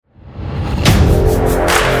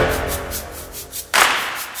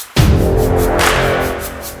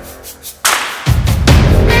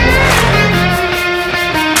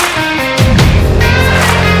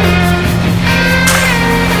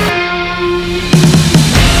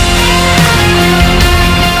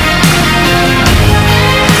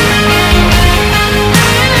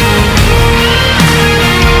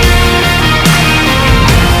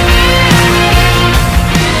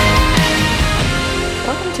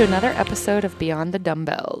to another episode of Beyond the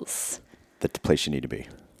Dumbbells. The place you need to be.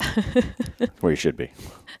 Where you should be.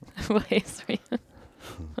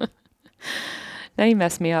 Now you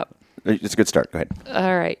messed me up. It's a good start. Go ahead.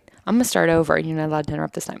 All right. I'm going to start over. You're not allowed to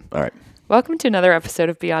interrupt this time. All right. Welcome to another episode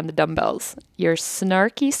of Beyond the Dumbbells, your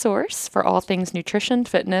snarky source for all things nutrition,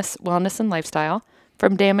 fitness, wellness, and lifestyle,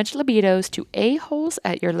 from damaged libidos to a-holes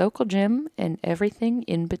at your local gym and everything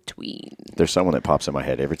in between. There's someone that pops in my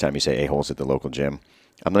head every time you say a-holes at the local gym.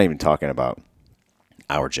 I'm not even talking about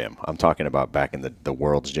our gym. I'm talking about back in the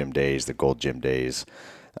world's gym days, the gold gym days.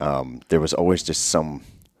 There was always just some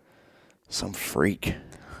freak.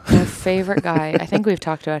 My favorite guy, I think we've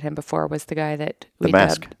talked about him before, was the guy that we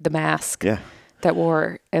dubbed the mask. Yeah. That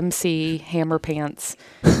wore MC hammer pants.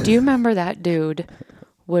 Do you remember that dude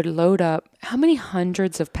would load up how many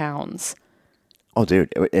hundreds of pounds? Oh,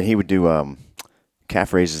 dude. And he would do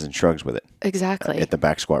calf raises and shrugs with it. Exactly. At the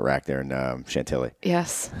back squat rack there in Chantilly.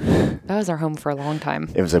 Yes. That was our home for a long time.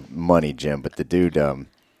 It was a money gym, but the dude,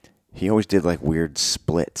 he always did like weird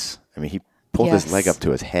splits. I mean, he pulled his leg up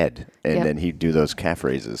to his head, and then he'd do those calf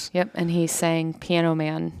raises. Yep, and he sang Piano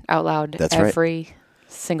Man out loud every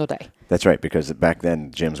single day. That's right, because back then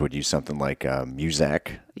gyms would use something like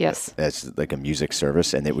Muzak. Yes. As like a music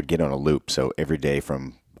service, and it would get on a loop. So every day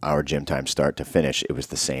from our gym time start to finish, it was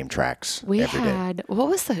the same tracks every day.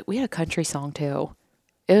 We had a country song too.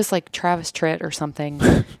 It was like Travis Tritt or something,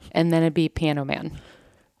 and then it'd be Piano Man.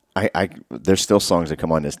 There's still songs that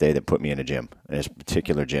come on this day that put me in a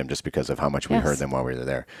particular gym, just because of how much we heard them while we were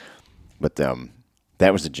there. But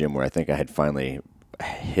that was the gym where I think I had finally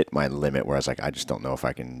hit my limit, where I was like, I just don't know if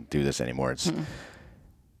I can do this anymore.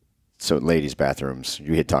 So ladies' bathrooms,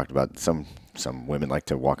 you had talked about some women like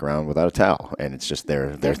to walk around without a towel, and it's just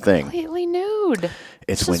their thing. Completely nude.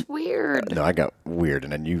 It's just weird. No, I got weird,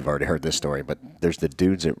 and then you've already heard this story, but there's the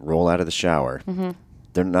dudes that roll out of the shower. Mm-hmm.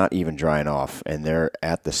 They're not even drying off, and they're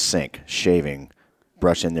at the sink, shaving,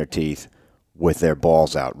 brushing their teeth with their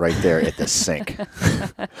balls out right there at the sink,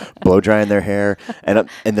 blow drying their hair, and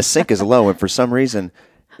the sink is low, and for some reason,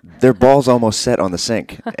 their balls almost set on the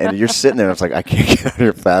sink, and you're sitting there, and it's like, I can't get out of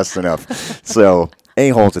here fast enough. So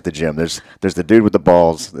a-holes at the gym. There's the dude with the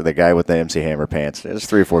balls, the guy with the MC Hammer pants. There's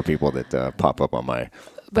 3 or 4 people that pop up on my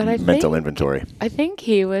mental inventory. I think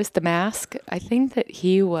he was the mask. I think that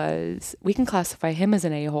we can classify him as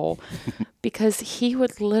an a-hole because he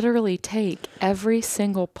would literally take every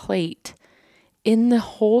single plate in the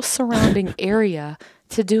whole surrounding area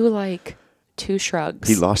to do like 2 shrugs.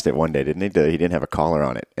 He lost it one day, didn't he? He didn't have a collar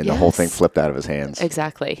on it, and the whole thing flipped out of his hands.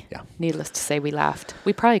 Exactly. Yeah. Needless to say, we laughed.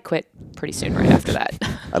 We probably quit pretty soon right after that.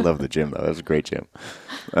 I love the gym, though. It was a great gym.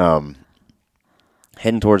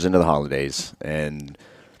 Heading towards into the holidays, and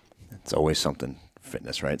it's always something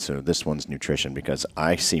fitness, right? So this one's nutrition, because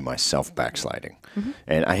I see myself backsliding. Mm-hmm.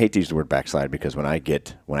 And I hate to use the word backslide, because when I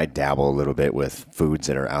dabble a little bit with foods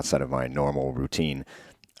that are outside of my normal routine,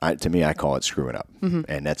 to me, I call it screwing up. Mm-hmm.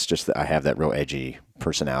 And that's just I have that real edgy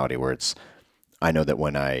personality where I know that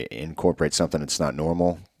when I incorporate something that's not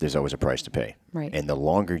normal, there's always a price to pay. Right. And the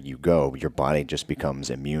longer you go, your body just becomes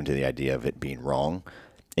immune to the idea of it being wrong,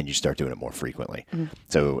 and you start doing it more frequently. Mm-hmm.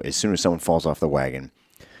 So as soon as someone falls off the wagon,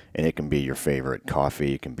 and it can be your favorite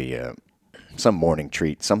coffee, it can be some morning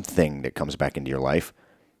treat, something that comes back into your life,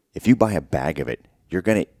 if you buy a bag of it, you're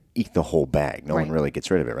going to eat the whole bag. No one really gets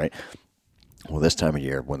rid of it, right? Well, this time of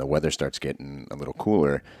year, when the weather starts getting a little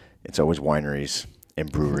cooler, it's always wineries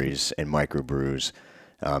and breweries and microbrews.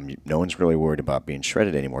 No one's really worried about being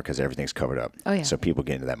shredded anymore because everything's covered up. Oh, yeah. So people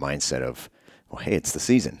get into that mindset of, well, hey, it's the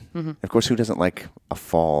season. Mm-hmm. Of course, who doesn't like a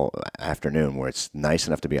fall afternoon where it's nice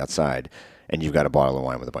enough to be outside and you've got a bottle of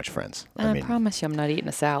wine with a bunch of friends? I promise you I'm not eating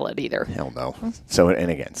a salad either. Hell no. So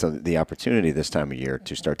the opportunity this time of year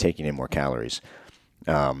to start taking in more calories,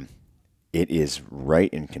 it is right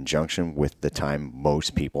in conjunction with the time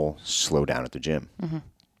most people slow down at the gym. Mm-hmm.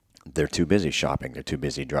 They're too busy shopping. They're too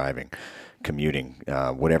busy driving, commuting,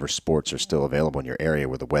 whatever sports are still available in your area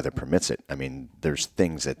where the weather permits it. I mean, there's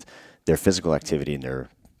things that their physical activity and their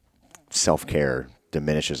self-care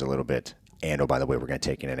diminishes a little bit. And, oh, by the way, we're going to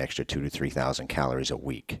take in an extra 2,000 to 3,000 calories a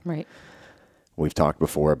week. Right. We've talked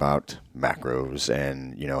before about macros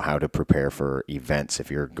and, how to prepare for events. If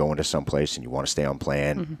you're going to someplace and you want to stay on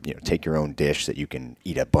plan, mm-hmm. Take your own dish that you can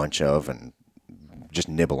eat a bunch of and just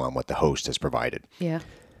nibble on what the host has provided. Yeah.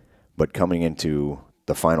 But coming into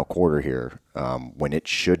the final quarter here, when it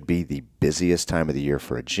should be the busiest time of the year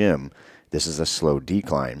for a gym, this is a slow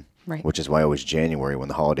decline, right. Which is why always January, when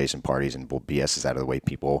the holidays and parties and BS is out of the way,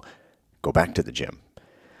 people go back to the gym.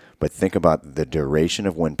 But think about the duration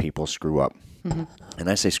of when people screw up. Mm-hmm. And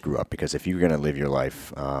I say screw up because if you're going to live your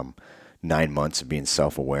life 9 months of being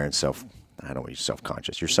self-aware and I don't want to use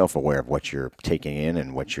self-conscious. You're self-aware of what you're taking in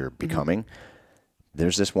and what you're becoming.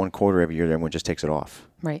 There's this one quarter every year that everyone just takes it off.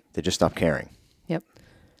 Right. They just stop caring. Yep.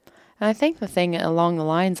 And I think the thing along the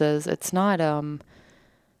lines is it's not,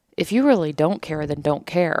 if you really don't care, then don't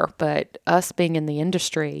care. But us being in the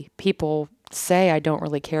industry, people say I don't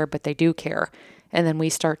really care, but they do care. And then we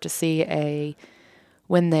start to see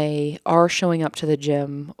when they are showing up to the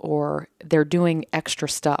gym or they're doing extra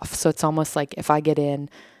stuff. So it's almost like if I get in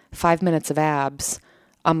 5 minutes of abs,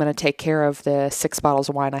 I'm going to take care of the 6 bottles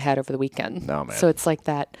of wine I had over the weekend. No, man. So it's like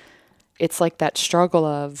that struggle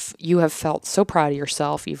of you have felt so proud of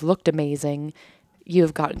yourself. You've looked amazing.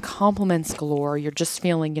 You've gotten compliments galore. You're just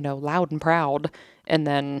feeling, loud and proud. And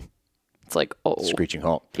then it's like, oh. Screeching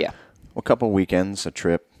halt. Yeah. Well, a couple of weekends, a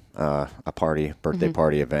trip, a party, birthday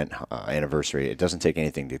party event, anniversary. It doesn't take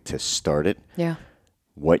anything to start it. Yeah.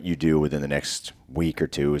 What you do within the next week or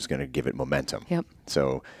two is going to give it momentum. Yep.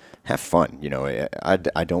 So have fun.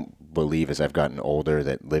 I don't believe as I've gotten older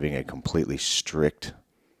that living a completely strict,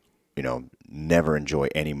 never enjoy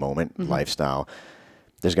any moment lifestyle,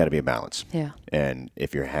 there's got to be a balance. Yeah. And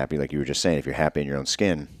if you're happy, like you were just saying, if you're happy in your own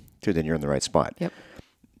skin, dude, then you're in the right spot. Yep.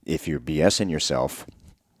 If you're BSing yourself,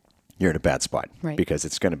 you're in a bad spot. Right. Because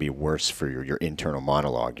it's going to be worse for your internal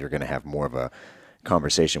monologue. You're going to have more of a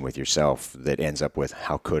conversation with yourself that ends up with,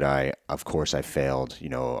 how could I? Of course I failed.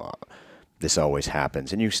 This always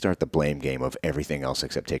happens. And you start the blame game of everything else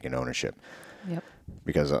except taking ownership. Yep.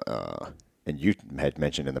 Because, and you had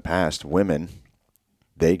mentioned in the past, women,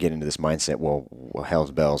 they get into this mindset, well, hell's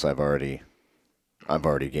bells, I've already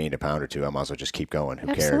gained a pound or two. I might as well just keep going. Who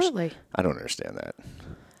cares? Absolutely. I don't understand that.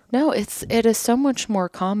 No, it is so much more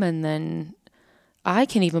common than I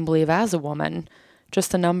can even believe as a woman.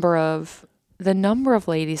 Just the number of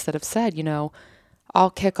ladies that have said, I'll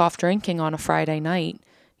kick off drinking on a Friday night.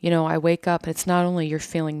 I wake up and it's not only you're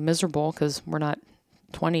feeling miserable because we're not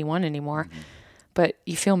 21 anymore, but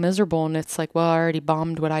you feel miserable and it's like, well, I already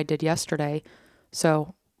bombed what I did yesterday.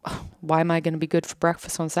 So why am I going to be good for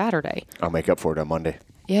breakfast on Saturday? I'll make up for it on Monday.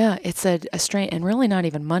 Yeah, it's a strange, and really not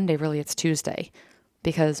even Monday, really it's Tuesday.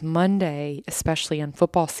 Because Monday, especially in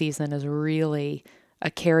football season, is really a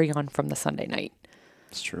carry-on from the Sunday night.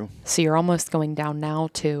 It's true. So you're almost going down now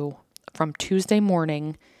to from Tuesday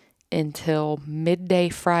morning until midday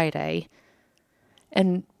Friday.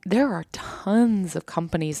 And there are tons of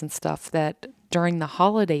companies and stuff that during the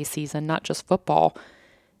holiday season, not just football,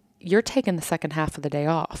 you're taking the second half of the day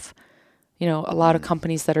off. A lot of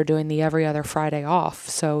companies that are doing the every other Friday off.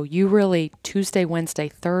 So you really, Tuesday, Wednesday,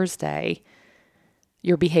 Thursday,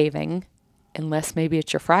 you're behaving, unless maybe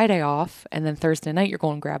it's your Friday off, and then Thursday night you're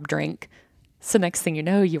going to grab a drink. So next thing you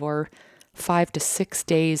know, you're 5 to 6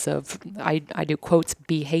 days of, I do quotes,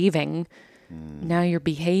 behaving. Now you're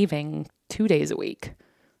behaving 2 days a week,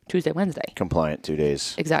 Tuesday, Wednesday. Compliant 2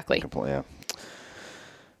 days. Exactly. Yeah.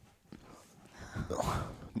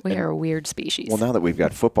 We are a weird species. Well, now that we've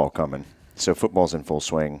got football coming, so football's in full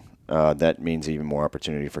swing. That means even more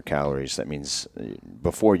opportunity for calories. That means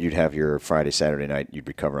before you'd have your Friday, Saturday night, you'd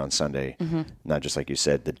recover on Sunday. Not just like you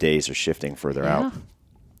said, the days are shifting further out.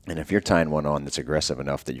 And if you're tying one on that's aggressive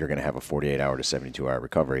enough that you're going to have a 48-hour to 72-hour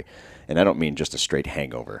recovery, and I don't mean just a straight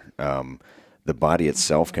hangover. The body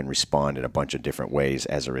itself can respond in a bunch of different ways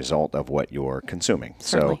as a result of what you're consuming.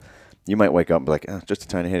 Certainly. So you might wake up and be like, just a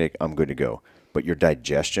tiny headache, I'm good to go. But your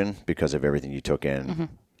digestion, because of everything you took in,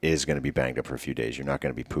 is going to be banged up for a few days. You're not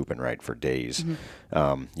going to be pooping right for days.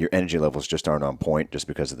 Your energy levels just aren't on point just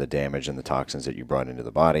because of the damage and the toxins that you brought into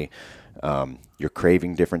the body. You're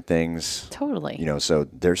craving different things. Totally. So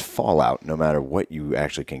there's fallout no matter what you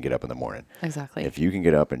actually can get up in the morning. Exactly. If you can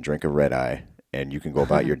get up and drink a red eye and you can go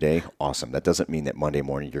about your day, awesome. That doesn't mean that Monday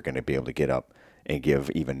morning you're going to be able to get up and give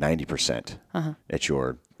even 90% at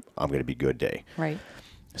your I'm going to be good day. Right.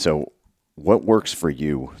 So what works for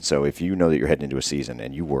you? So if you know that you're heading into a season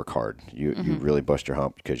and you work hard, you really bust your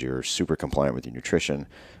hump because you're super compliant with your nutrition,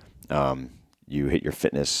 you hit your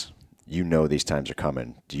fitness, these times are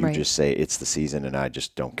coming. Do you just say it's the season and I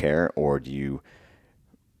just don't care? Or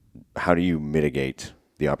how do you mitigate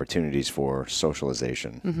the opportunities for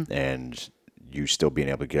socialization and you still being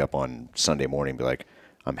able to get up on Sunday morning and be like,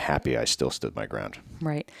 I'm happy I still stood my ground?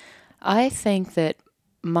 Right. I think that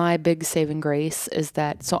my big saving grace is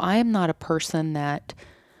that, so I am not a person that,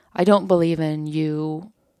 I don't believe in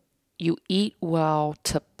you eat well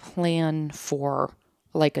to plan for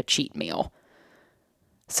like a cheat meal.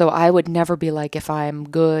 So I would never be like, if I'm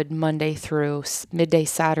good Monday through midday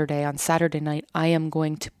Saturday, on Saturday night, I am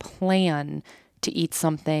going to plan to eat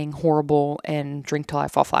something horrible and drink till I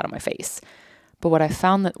fall flat on my face. But what I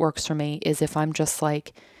found that works for me is if I'm just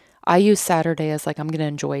like, I use Saturday as like, I'm going to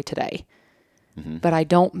enjoy today. But I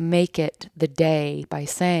don't make it the day by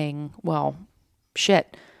saying, well,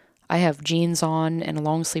 shit, I have jeans on and a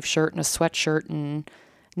long sleeve shirt and a sweatshirt and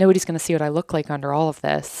nobody's going to see what I look like under all of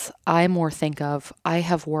this. I more think of, I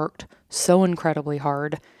have worked so incredibly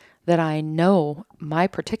hard that I know my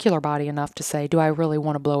particular body enough to say, do I really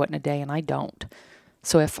want to blow it in a day? And I don't.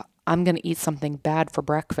 So if I'm going to eat something bad for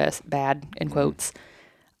breakfast, bad in quotes,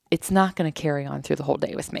 it's not going to carry on through the whole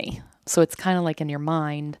day with me. So it's kind of like in your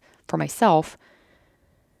mind, for myself,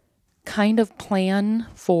 kind of plan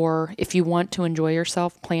for, if you want to enjoy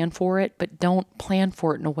yourself, plan for it, but don't plan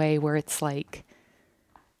for it in a way where it's like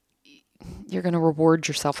you're going to reward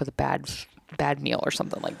yourself with a bad meal or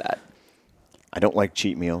something like that. I don't like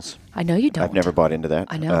cheat meals. I know you don't. I've never bought into that.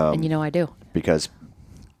 I know, and you know I do. Because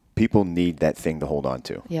people need that thing to hold on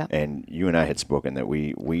to. Yeah. And you and I had spoken that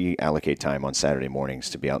we allocate time on Saturday mornings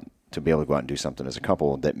to be able to go out and do something as a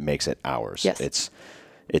couple that makes it ours. Yes.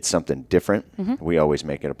 It's something different. We always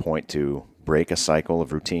make it a point to break a cycle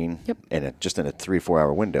of routine just in a 3-4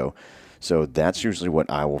 hour window. So that's usually what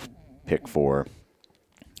I will pick for.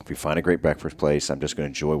 If we find a great breakfast place, I'm just going to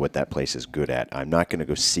enjoy what that place is good at. I'm not going to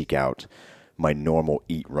go seek out my normal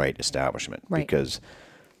eat right establishment because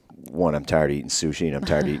one, I'm tired of eating sushi and I'm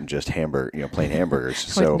tired of eating just plain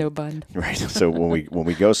hamburgers. With no bun. Right. So when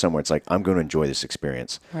we go somewhere, it's like, I'm going to enjoy this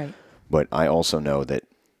experience. Right. But I also know that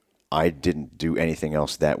I didn't do anything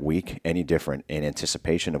else that week any different in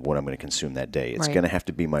anticipation of what I'm going to consume that day. It's going to have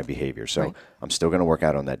to be my behavior. So I'm still going to work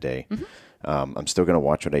out on that day. I'm still going to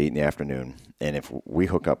watch what I eat in the afternoon. And if we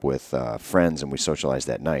hook up with friends and we socialize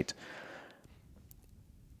that night,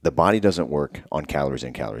 the body doesn't work on calories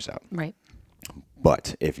in, calories out. Right.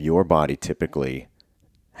 But if your body typically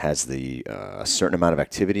has a certain amount of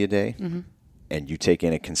activity a day and you take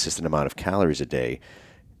in a consistent amount of calories a day,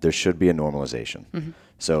 there should be a normalization.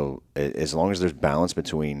 So as long as there's balance,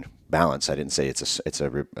 I didn't say it's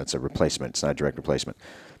a replacement. It's not a direct replacement.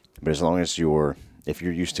 But as long as if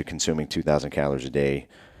you're used to consuming 2,000 calories a day,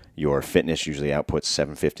 your fitness usually outputs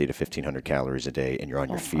 750 to 1,500 calories a day, and you're on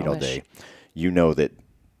your feet all day. You know that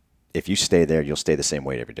if you stay there, you'll stay the same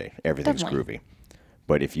weight every day. Everything's groovy.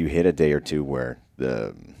 But if you hit a day or two where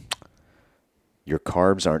your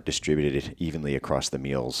carbs aren't distributed evenly across the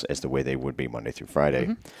meals as the way they would be Monday through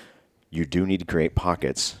Friday, you do need to create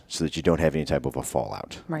pockets so that you don't have any type of a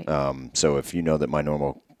fallout. Right. So if you know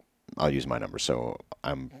that I'll use my number. So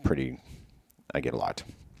I get a lot.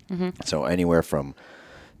 So anywhere from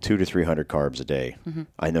 200 to 300 carbs a day.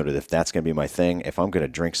 I know that if that's going to be my thing, if I'm going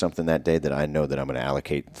to drink something that day, that I know that I'm going to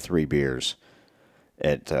allocate 3 beers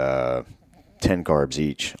at 10 carbs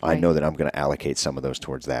each, I know that I'm going to allocate some of those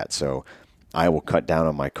towards that. So I will cut down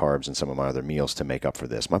on my carbs and some of my other meals to make up for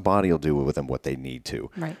this. My body will do with them what they need to.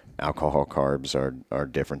 Right. Alcohol carbs are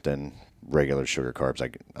different than regular sugar carbs.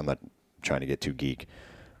 I'm not trying to get too geek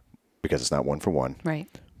because it's not one for one. Right.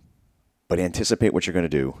 But anticipate what you're going to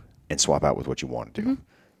do and swap out with what you want to do.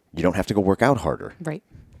 You don't have to go work out harder. Right.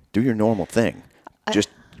 Do your normal thing. Just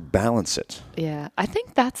balance it. Yeah. I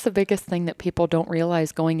think that's the biggest thing that people don't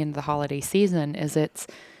realize going into the holiday season is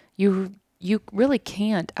you really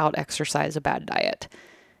can't out-exercise a bad diet.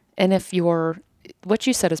 And if what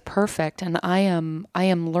you said is perfect, and I am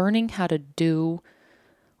learning how to do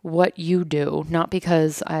what you do, not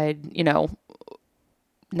because I,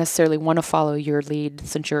 necessarily want to follow your lead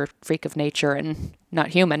since you're a freak of nature and not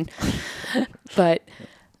human, but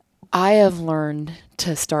I have learned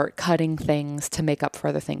to start cutting things to make up for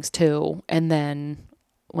other things too. And then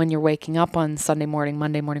when you're waking up on Sunday morning,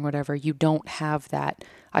 Monday morning, whatever, you don't have that,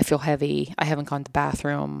 I feel heavy, I haven't gone to the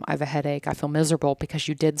bathroom, I have a headache, I feel miserable because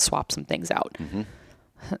you did swap some things out.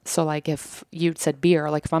 So like if you'd said beer,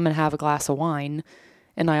 like if I'm going to have a glass of wine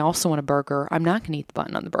and I also want a burger, I'm not going to eat the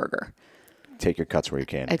bun on the burger. Take your cuts where you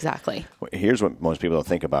can. Exactly. Here's what most people don't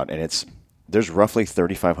think about, and there's roughly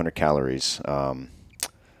 3,500 calories. I'm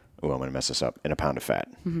going to mess this up. In a pound of fat,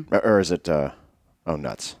 or is it?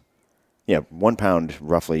 Nuts. Yeah, 1 pound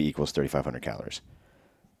roughly equals 3,500 calories.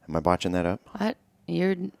 Am I botching that up? What?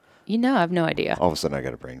 I have no idea. All of a sudden, I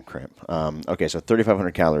got a brain cramp. Okay, so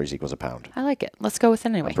 3,500 calories equals a pound. I like it. Let's go with it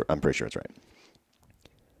anyway. I'm pretty sure it's right.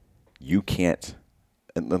 You can't.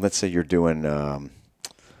 Let's say you're doing.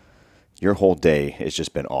 Your whole day has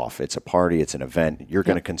just been off. It's a party. It's an event. You're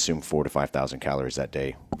going to consume 4,000 to 5,000 calories that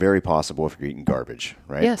day. Very possible if you're eating garbage,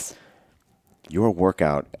 right? Yes. Your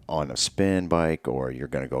workout on a spin bike or you're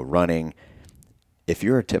going to go running. If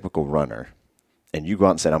you're a typical runner and you go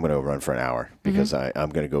out and say, I'm going to go run for an hour because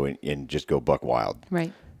I'm going to go in and just go buck wild.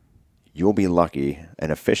 Right. You'll be lucky.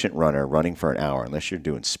 An efficient runner running for an hour, unless you're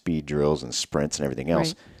doing speed drills and sprints and everything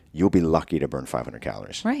else, you'll be lucky to burn 500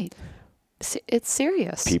 calories. Right. It's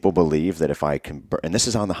serious. People believe that if I can burn, and this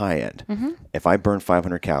is on the high end, if I burn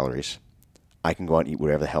 500 calories, I can go out and eat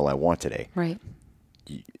whatever the hell I want today. Right.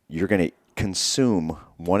 You're going to consume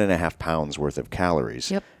 1.5 pounds worth of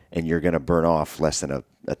calories, and you're going to burn off less than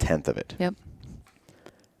a tenth of it. Yep.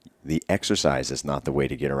 The exercise is not the way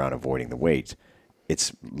to get around avoiding the weight.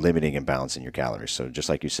 It's limiting and balancing your calories. So just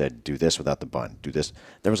like you said, do this without the bun. Do this.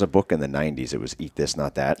 There was a book in the 90s. It was Eat This,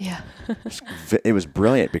 Not That. Yeah. It was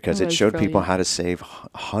brilliant because it showed people brilliant. how to save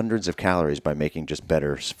hundreds of calories by making just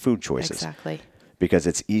better food choices. Exactly. Because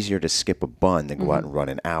it's easier to skip a bun than go out and run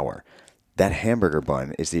an hour. That hamburger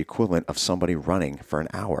bun is the equivalent of somebody running for an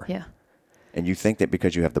hour. Yeah. And you think that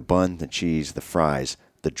because you have the bun, the cheese, the fries,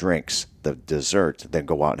 the drinks, the dessert, then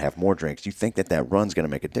go out and have more drinks, you think that that run's going to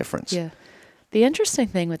make a difference. Yeah. The interesting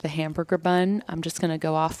thing with the hamburger bun, I'm just going to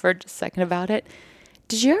go off for just a second about it.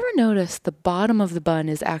 Did you ever notice the bottom of the bun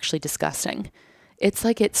is actually disgusting? It's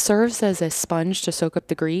like it serves as a sponge to soak up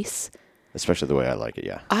the grease. Especially the way I like it,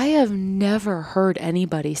 yeah. I have never heard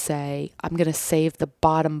anybody say, I'm going to save the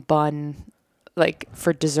bottom bun like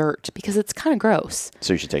for dessert because it's kind of gross.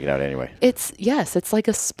 So you should take it out anyway. It's like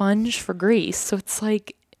a sponge for grease. So it's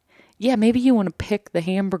like, yeah, maybe you want to pick the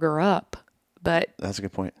hamburger up, but that's a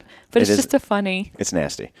good point. But it's just a funny. It's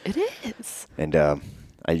nasty. It is. And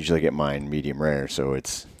I usually get mine medium rare, so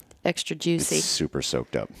it's extra juicy. It's super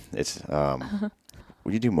soaked up. It's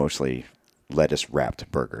we do mostly lettuce wrapped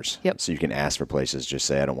burgers. Yep. So you can ask for places, just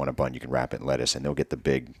say I don't want a bun, you can wrap it in lettuce, and they'll get the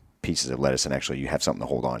big pieces of lettuce, and actually you have something to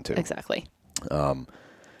hold on to. Exactly. And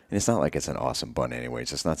it's not like it's an awesome bun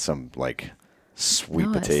anyways. It's not some like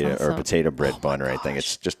sweet potato or potato bread bun or anything.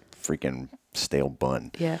 It's just freaking stale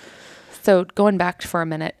bun. Yeah. So going back for a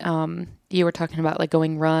minute, you were talking about like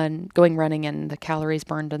going running and the calories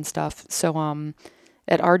burned and stuff. So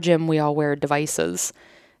at our gym we all wear devices,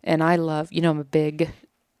 and I love, I'm a big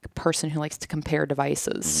person who likes to compare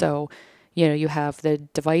devices. So, you have the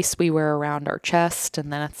device we wear around our chest,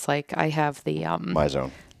 and then it's like I have the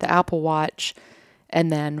MyZone, the Apple Watch,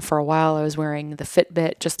 and then for a while I was wearing the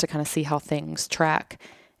Fitbit just to kind of see how things track.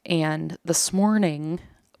 And this morning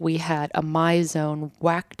we had a MyZone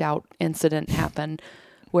whacked out incident happen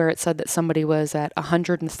where it said that somebody was at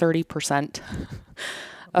 130%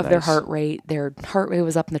 of their heart rate. Their heart rate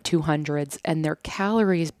was up in the 200s, and their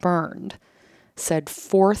calories burned said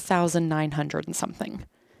 4,900 and something.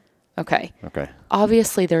 Okay.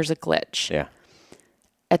 Obviously there's a glitch. Yeah.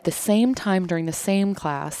 At the same time, during the same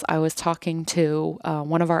class, I was talking to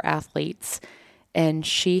one of our athletes, and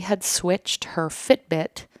she had switched her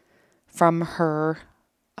Fitbit from her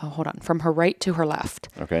right to her left.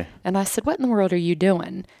 Okay. And I said, what in the world are you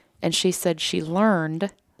doing? And she said she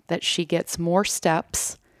learned that she gets more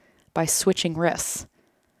steps by switching wrists.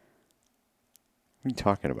 What are you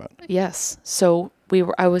talking about? Yes. So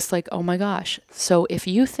I was like, oh my gosh. So if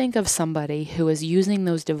you think of somebody who is using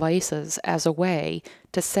those devices as a way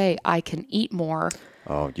to say, I can eat more.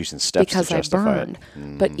 Oh, using steps because to justify I burned.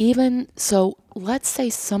 It. But even so, let's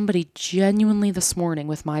say somebody genuinely this morning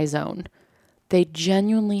with MyZone, they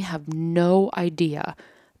genuinely have no idea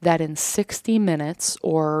that in 60 minutes,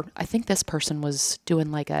 or I think this person was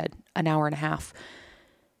doing like an hour and a half,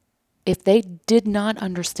 if they did not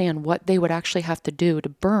understand what they would actually have to do to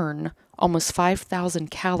burn almost 5,000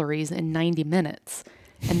 calories in 90 minutes,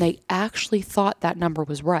 and they actually thought that number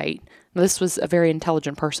was right. Now, this was a very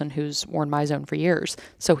intelligent person who's worn MyZone for years,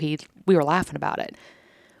 so we were laughing about it.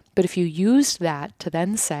 But if you used that to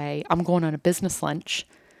then say, I'm going on a business lunch,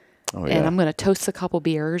 and I'm going to toast a couple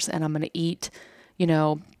beers, and I'm going to eat,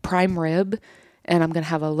 prime rib, and I'm going to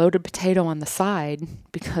have a loaded potato on the side,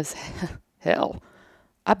 because hell,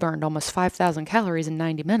 I burned almost 5,000 calories in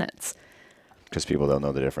 90 minutes. Because people don't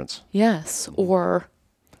know the difference. Yes. Or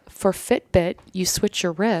for Fitbit, you switch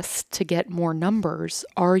your wrist to get more numbers.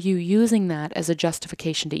 Are you using that as a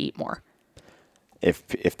justification to eat more?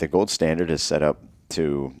 If the gold standard is set up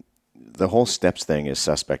to, the whole steps thing is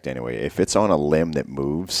suspect anyway. If it's on a limb that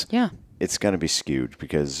moves, it's going to be skewed,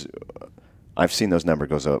 because I've seen those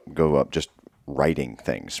numbers go up just writing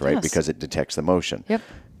things, right? Yes. Because it detects the motion. Yep.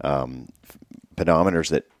 Pedometers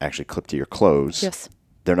that actually clip to your clothes, yes,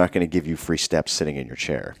 they're not going to give you free steps sitting in your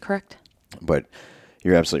chair. Correct. But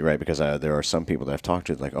you're absolutely right, because there are some people that I've talked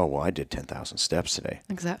to like, oh, well, I did 10,000 steps today.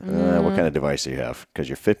 Exactly. What kind of device do you have? Because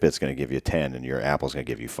your Fitbit's going to give you 10 and your Apple's going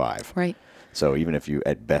to give you 5. Right. So even if you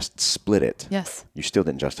at best split it, yes, you still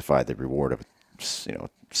didn't justify the reward of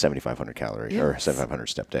 7,500 calories or 7,500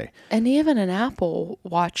 step day. And even an Apple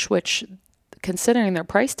Watch, which considering their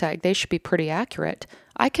price tag, they should be pretty accurate.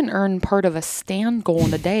 I can earn part of a stand goal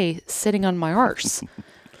in a day sitting on my arse.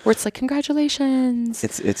 where it's like, congratulations.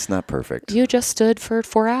 It's not perfect. You just stood for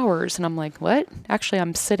 4 hours. And I'm like, what? Actually,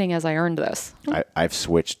 I'm sitting as I earned this. I've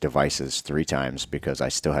switched devices 3 times because I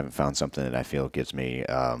still haven't found something that I feel gives me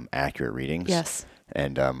accurate readings. Yes.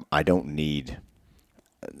 And I don't need...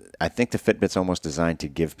 I think the Fitbit's almost designed to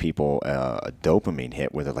give people a dopamine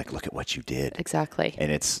hit where they're like, look at what you did. Exactly.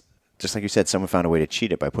 And it's, just like you said, someone found a way to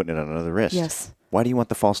cheat it by putting it on another wrist. Yes. Why do you want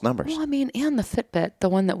the false numbers? Well, I mean, and the Fitbit, the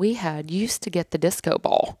one that we had, used to get the disco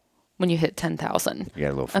ball when you hit 10,000. You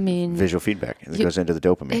got a little visual feedback. It goes into the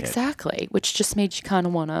dopamine exactly, hit. Which just made you kind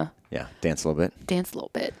of want to... Yeah, dance a little bit. Dance a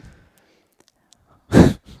little bit.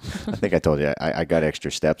 I think I told you I got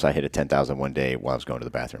extra steps. I hit a 10,000 one day while I was going to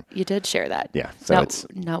the bathroom. You did share that. Yeah, so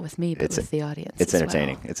not with me, but with the audience. It's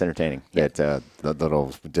entertaining. Well. It's entertaining that the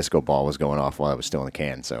little disco ball was going off while I was still in the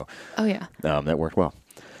can. So, that worked well.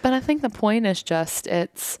 But I think the point is just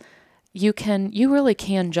you really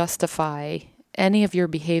can justify any of your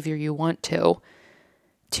behavior you want to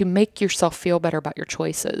make yourself feel better about your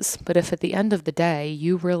choices. But if at the end of the day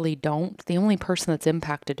you really don't, the only person that's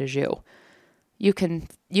impacted is you. You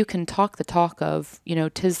can talk the talk of,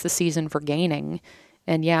 'tis the season for gaining.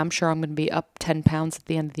 And yeah, I'm sure I'm going to be up 10 pounds at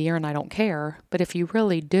the end of the year and I don't care. But if you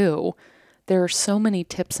really do, there are so many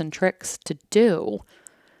tips and tricks to do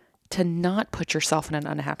to not put yourself in an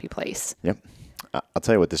unhappy place. Yep. I'll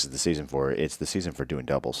tell you what this is the season for. It's the season for doing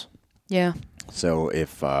doubles. Yeah. So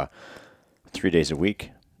if 3 days a week,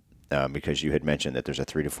 because you had mentioned that there's a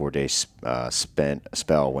 3 to 4 day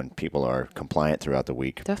spell when people are compliant throughout the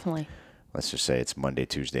week. Definitely. Let's just say it's Monday,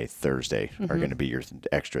 Tuesday, Thursday are going to be your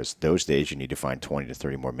extras. Those days you need to find 20 to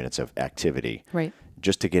 30 more minutes of activity. Right.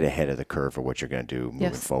 Just to get ahead of the curve for what you're going to do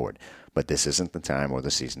moving forward. But this isn't the time or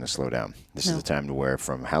the season to slow down. This is the time to where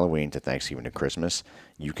from Halloween to Thanksgiving to Christmas,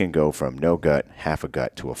 you can go from no gut, half a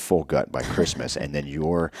gut, to a full gut by Christmas. And then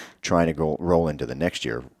you're trying to go roll into the next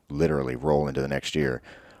year, literally roll into the next year.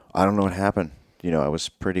 I don't know what happened. I was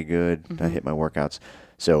pretty good. I hit my workouts.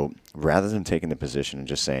 So rather than taking the position and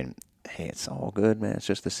just saying, hey, it's all good, man, it's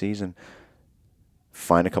just the season,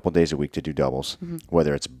 find a couple days a week to do doubles,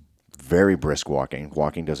 whether it's very brisk walking.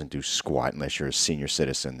 Walking doesn't do squat unless you're a senior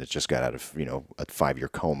citizen that just got out of, a 5-year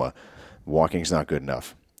coma. Walking's not good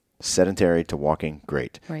enough. Sedentary to walking,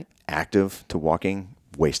 great. Right. Active to walking,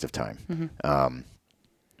 waste of time.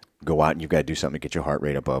 Go out and you've got to do something to get your heart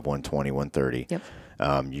rate above 120, 130.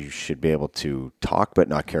 Yep. You should be able to talk but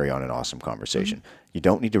not carry on an awesome conversation. You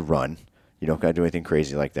don't need to run. You don't got to do anything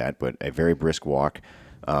crazy like that, but a very brisk walk,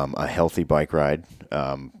 a healthy bike ride,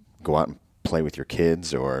 go out and play with your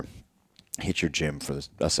kids or hit your gym for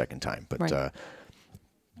a second time. But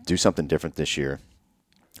do something different this year.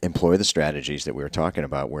 Employ the strategies that we were talking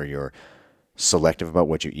about where you're selective about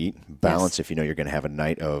what you eat. Balance if you're going to have a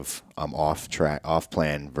night of I'm off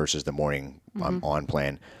plan versus the morning I'm on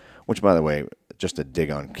plan, which, by the way, just to dig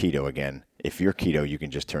on keto again, if you're keto, you can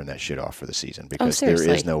just turn that shit off for the season because there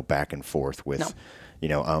is no back and forth with, I'm in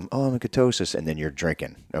ketosis and then you're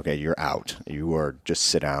drinking. Okay, you're out. You are just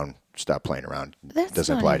sit down, stop playing around. That's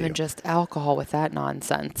doesn't not apply to even you. just alcohol with that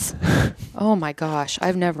nonsense. Oh my gosh,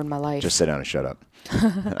 I've never in my life. Just sit down and shut up.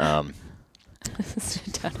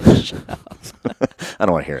 Sit down and shut up. I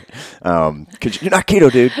don't want to hear it. 'Cause you're not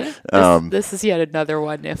keto, dude. This is yet another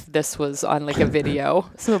one. If this was on like a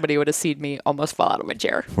video, somebody would have seen me almost fall out of my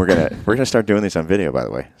chair. We're gonna start doing these on video, by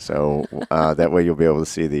the way. So that way you'll be able to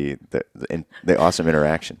see the awesome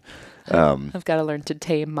interaction. I've got to learn to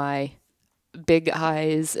tame my big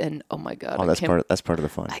eyes and oh my god. That's part of the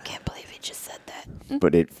fun. I can't believe he just said that.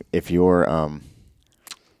 But if you're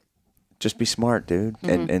just be smart, dude,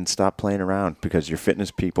 and stop playing around because your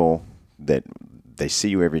fitness people that they see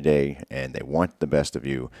you every day and they want the best of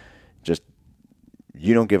you. Just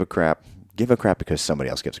you don't give a crap. Give a crap because somebody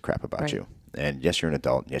else gives a crap about you. And yes, you're an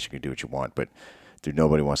adult. Yes, you can do what you want, but dude,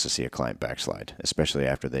 nobody wants to see a client backslide, especially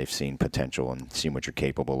after they've seen potential and seen what you're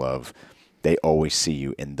capable of. They always see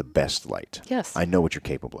you in the best light. Yes. I know what you're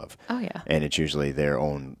capable of. Oh, yeah. And it's usually their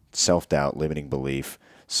own self-doubt, limiting belief,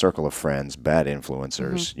 circle of friends, bad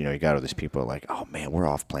influencers. You got all these people like, oh, man, we're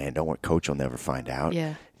off plan. Don't worry, coach will never find out.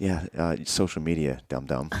 Yeah. Yeah, social media,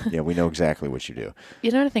 dum-dum. Yeah, we know exactly what you do. You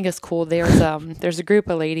know what I think is cool? There's a group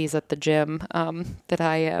of ladies at the gym that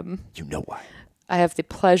I am. You know why. I have the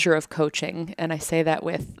pleasure of coaching, and I say that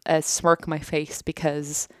with a smirk on my face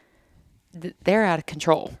because they're out of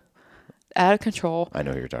control. Out of control. I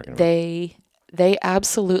know who you're talking about. They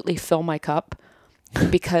absolutely fill my cup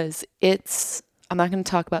because I'm not going to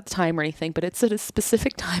talk about the time or anything, but it's at a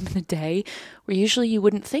specific time in the day where usually you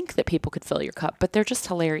wouldn't think that people could fill your cup, but they're just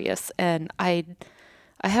hilarious. And I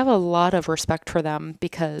have a lot of respect for them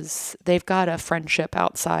because they've got a friendship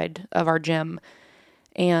outside of our gym.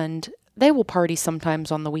 And they will party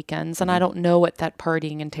sometimes on the weekends, and I don't know what that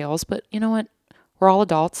partying entails, but you know what? We're all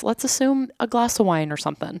adults. Let's assume a glass of wine or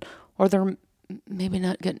something. Or they're maybe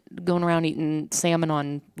not going around eating salmon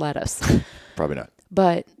on lettuce. Probably not.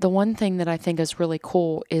 But the one thing that I think is really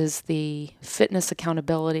cool is the fitness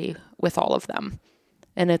accountability with all of them.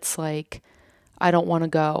 And it's like, I don't want to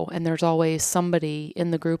go. And there's always somebody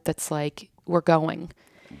in the group that's like, we're going.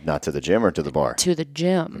 Not to the gym or to the bar? To the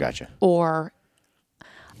gym. Gotcha. Or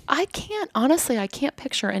I can't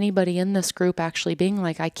picture anybody in this group actually being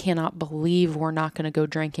like, I cannot believe we're not going to go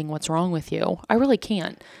drinking. What's wrong with you? I really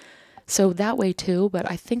can't. So that way too. But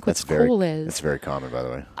I think what's cool is... That's very common, by the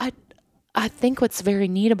way. I think what's very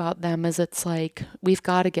neat about them is it's like, we've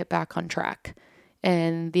got to get back on track.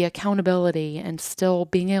 And the accountability and still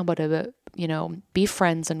being able to, be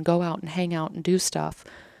friends and go out and hang out and do stuff,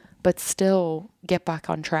 but still get back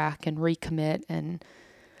on track and recommit. And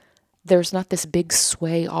there's not this big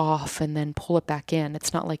sway off and then pull it back in.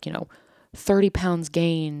 It's not like, 30 pounds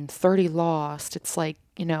gained, 30 lost. It's like,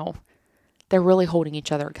 they're really holding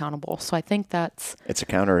each other accountable. So I think it's a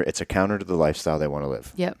counter to the lifestyle they want to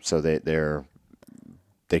live. Yep. So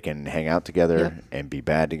they can hang out together and be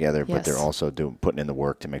bad together, but they're also putting in the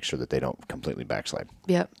work to make sure that they don't completely backslide.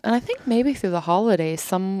 Yep. And I think maybe through the holidays,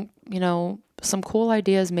 some cool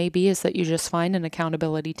ideas maybe is that you just find an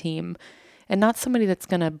accountability team and not somebody that's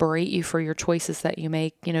going to berate you for your choices that you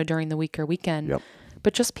make, during the week or weekend,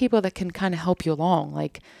 but just people that can kind of help you along.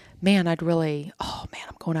 Like, man, I'm going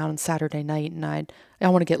out on Saturday night and I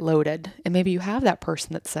want to get loaded. And maybe you have that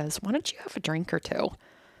person that says, why don't you have a drink or two?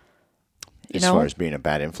 As far as being a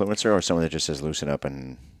bad influencer or someone that just says loosen up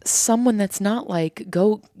and... Someone that's not like,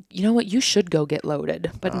 go, you know what, you should go get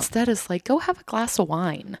loaded. But instead is like, go have a glass of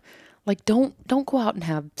wine. Like, don't go out and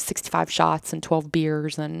have 65 shots and 12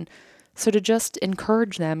 beers. And so to just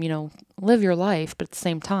encourage them, live your life, but at the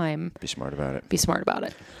same time... Be smart about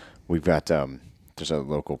it. We've got... There's a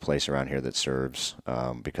local place around here that serves,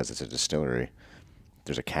 because it's a distillery,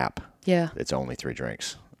 there's a cap. Yeah. It's only 3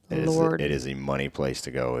 drinks. It is a money place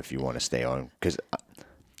to go if you want to stay on. Because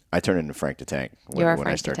I turn into Frank the Tank when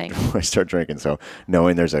I start drinking. So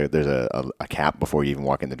knowing there's a cap before you even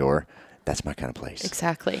walk in the door, that's my kind of place.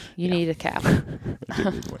 Exactly. You need a cap.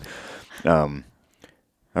 All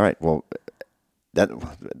right. Well,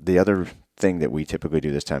 the other thing that we typically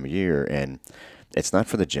do this time of year, and it's not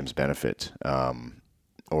for the gym's benefit,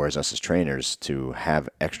 or as us as trainers to have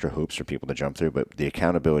extra hoops for people to jump through, but the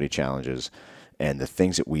accountability challenges and the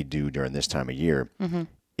things that we do during this time of year,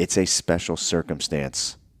 it's a special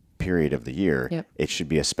circumstance period of the year. Yep. It should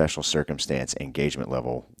be a special circumstance engagement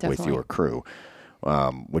level with your crew,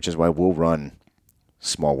 which is why we'll run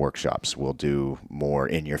small workshops. We'll do more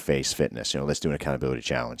in-your-face fitness. Let's do an accountability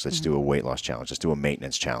challenge. Let's do a weight loss challenge. Let's do a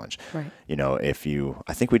maintenance challenge. Right.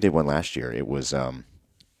 I think we did one last year. It was, I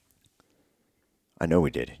know we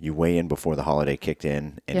did. You weigh in before the holiday kicked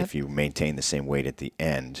in, and if you maintain the same weight at the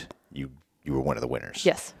end, you were one of the winners.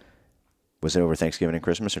 Yes. Was it over Thanksgiving and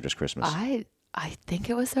Christmas or just Christmas? I think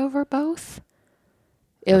it was over both.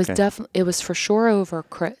 It was definitely, it was for sure over,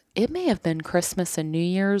 it may have been Christmas and New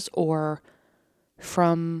Year's, or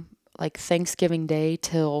from like Thanksgiving Day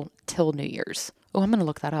till New Year's. Oh, I'm going to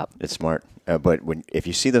look that up. It's smart. But if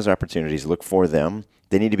you see those opportunities, look for them.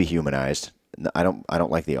 They need to be humanized. I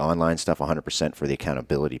don't like the online stuff 100% for the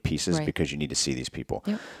accountability pieces, because you need to see these people.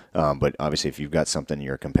 Yep. But obviously, if you've got something,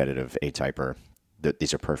 you're a competitive A-typer,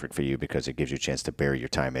 these are perfect for you because it gives you a chance to bury your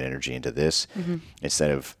time and energy into this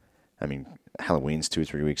instead of, Halloween's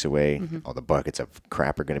 2-3 weeks away. All the buckets of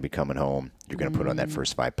crap are going to be coming home. You're going to put on that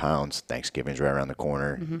first 5 pounds. Thanksgiving's right around the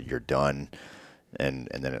corner. You're done. And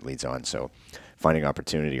then it leads on. So finding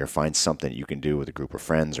opportunity or find something you can do with a group of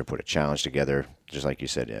friends or put a challenge together. Just like you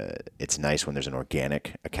said, it's nice when there's an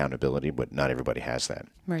organic accountability, but not everybody has that.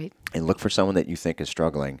 Right. And look for someone that you think is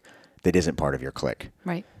struggling that isn't part of your clique.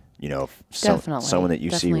 Right. Definitely. Someone that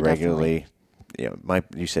you see regularly.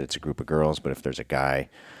 You said it's a group of girls, but if there's a guy,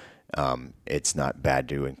 it's not bad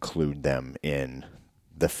to include them in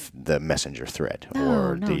the messenger thread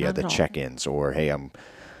or the check-ins, or hey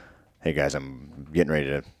guys, I'm getting ready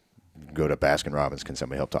to go to Baskin Robbins. Can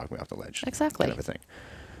somebody help talk me off the ledge? Exactly. Kind of a thing.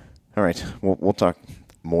 All right, we'll talk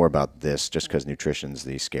more about this just because nutrition's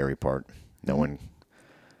the scary part. No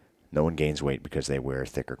one gains weight because they wear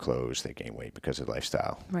thicker clothes. They gain weight because of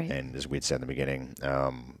lifestyle. Right. And as we'd said in the beginning,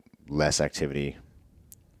 less activity,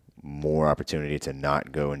 more opportunity to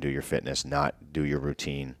not go and do your fitness, not do your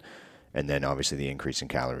routine, and then obviously the increase in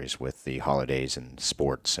calories with the holidays and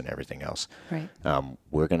sports and everything else. Right.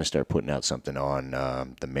 We're going to start putting out something on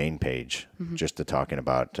the main page just to talking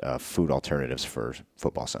about food alternatives for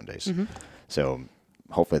football Sundays. So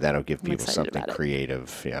hopefully that'll give people excited something about it.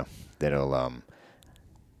 creative. Yeah, that'll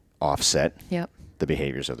offset Yep. the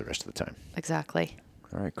behaviors of the rest of the time. Exactly.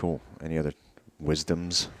 All right, cool. Any other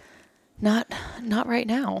wisdoms? Not right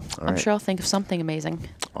now. All I'm right. sure I'll think of something amazing.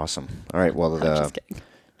 Awesome. All right, well, I'm just kidding.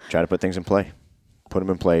 try to put things in play. Put them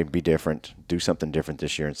in play. Be different. Do something different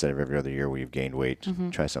this year instead of every other year where you've gained weight.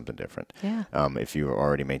 Try something different. Yeah. If you are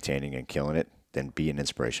already maintaining and killing it, then be an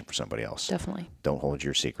inspiration for somebody else. Definitely. Don't hold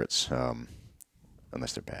your secrets,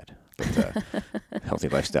 unless they're bad. But healthy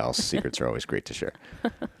lifestyles secrets are always great to share.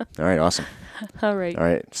 All right, awesome. All right. All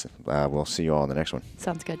right, we'll see you all in the next one.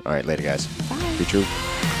 Sounds good. All right, later, guys. Bye. Be true.